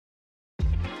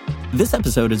This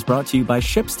episode is brought to you by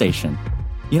ShipStation.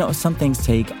 You know, some things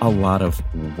take a lot of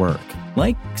work,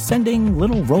 like sending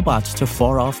little robots to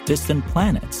far-off distant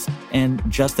planets. And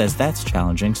just as that's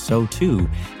challenging, so too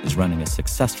is running a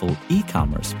successful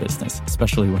e-commerce business,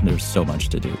 especially when there's so much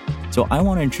to do. So I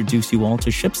want to introduce you all to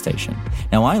ShipStation.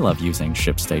 Now, I love using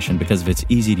ShipStation because of its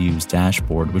easy-to-use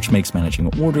dashboard, which makes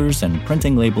managing orders and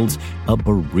printing labels a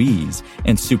breeze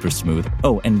and super smooth.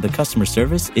 Oh, and the customer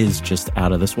service is just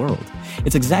out of this world.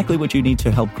 It's exactly what you need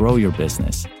to help grow your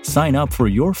business. Sign up for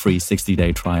your free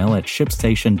 60-day trial at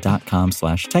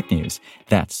shipstation.com/technews.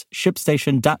 That's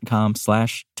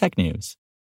shipstation.com/technews.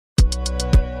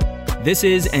 This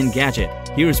is Engadget.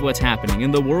 Here's what's happening in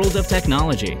the world of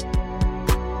technology.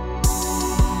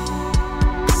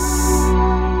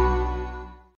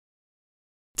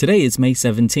 Today is May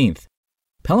 17th.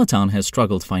 Peloton has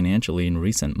struggled financially in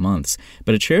recent months,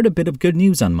 but it shared a bit of good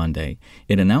news on Monday.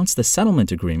 It announced the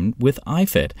settlement agreement with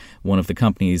iFit, one of the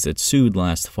companies it sued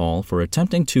last fall for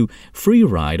attempting to free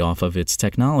ride off of its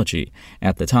technology.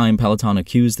 At the time, Peloton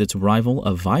accused its rival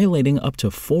of violating up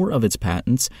to 4 of its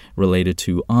patents related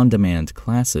to on-demand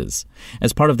classes.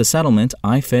 As part of the settlement,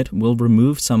 iFit will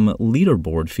remove some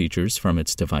leaderboard features from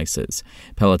its devices.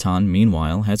 Peloton,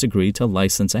 meanwhile, has agreed to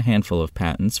license a handful of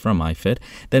patents from iFit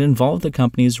that involve the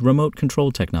company's remote control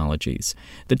technologies.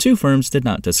 The two firms did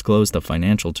not disclose the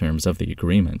financial terms of the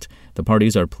agreement. The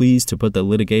parties are pleased to put the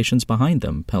litigations behind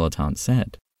them, Peloton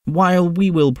said. While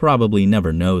we will probably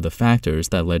never know the factors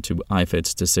that led to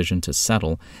iFit's decision to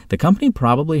settle, the company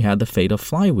probably had the fate of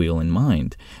Flywheel in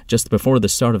mind. Just before the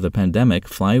start of the pandemic,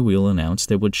 Flywheel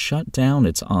announced it would shut down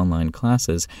its online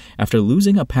classes after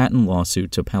losing a patent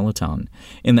lawsuit to Peloton.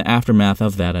 In the aftermath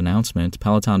of that announcement,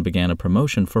 Peloton began a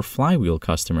promotion for Flywheel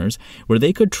customers where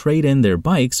they could trade in their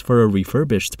bikes for a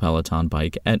refurbished Peloton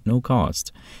bike at no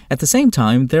cost. At the same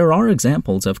time, there are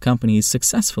examples of companies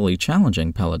successfully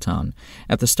challenging Peloton.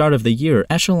 At the start of the year,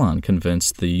 Echelon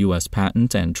convinced the U.S.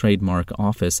 Patent and Trademark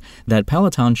Office that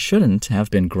Peloton shouldn't have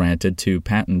been granted 2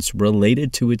 patents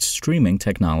related to its streaming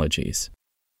technologies.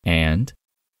 And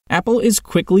Apple is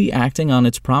quickly acting on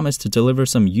its promise to deliver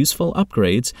some useful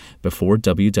upgrades before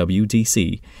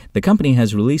WWDC. The company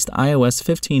has released iOS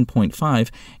 15.5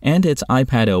 and its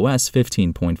iPadOS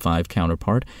 15.5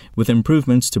 counterpart with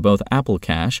improvements to both Apple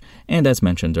Cash and, as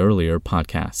mentioned earlier,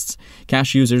 podcasts.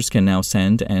 Cash users can now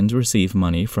send and receive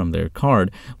money from their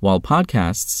card, while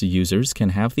podcasts users can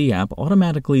have the app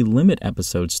automatically limit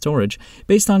episode storage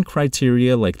based on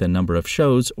criteria like the number of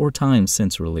shows or time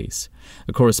since release.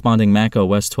 A corresponding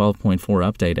macOS 12.4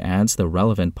 update adds the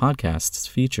relevant podcasts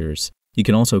features. You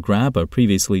can also grab a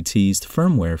previously teased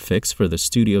firmware fix for the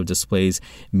Studio Display's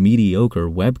mediocre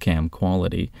webcam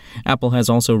quality. Apple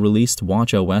has also released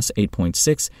watchOS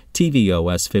 8.6,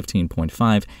 tvOS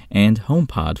 15.5, and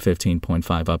HomePod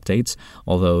 15.5 updates,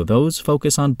 although those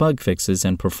focus on bug fixes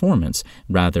and performance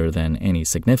rather than any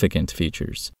significant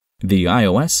features. The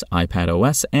iOS,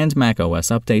 iPadOS, and macOS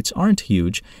updates aren't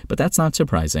huge, but that's not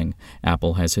surprising.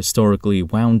 Apple has historically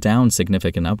wound down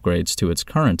significant upgrades to its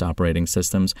current operating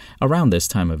systems around this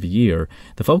time of year.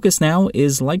 The focus now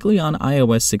is likely on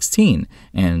iOS 16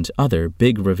 and other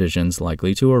big revisions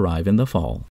likely to arrive in the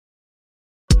fall.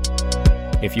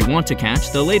 If you want to catch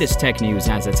the latest tech news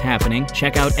as it's happening,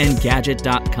 check out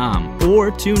Engadget.com or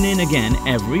tune in again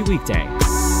every weekday.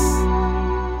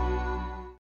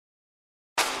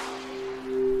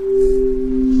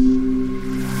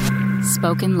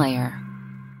 Spoken Layer.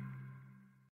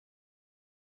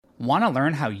 Want to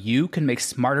learn how you can make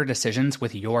smarter decisions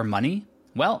with your money?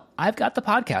 Well, I've got the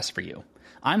podcast for you.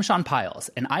 I'm Sean Piles,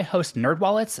 and I host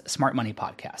NerdWallet's Smart Money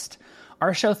Podcast.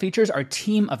 Our show features our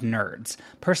team of nerds,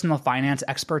 personal finance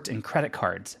experts in credit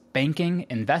cards, banking,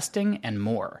 investing, and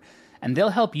more. And they'll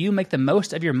help you make the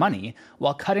most of your money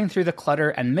while cutting through the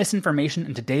clutter and misinformation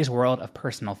in today's world of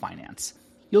personal finance.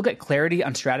 You'll get clarity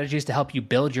on strategies to help you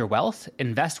build your wealth,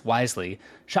 invest wisely,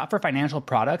 shop for financial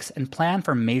products, and plan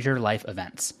for major life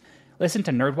events. Listen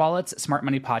to NerdWallet's Smart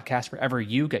Money Podcast wherever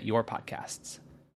you get your podcasts.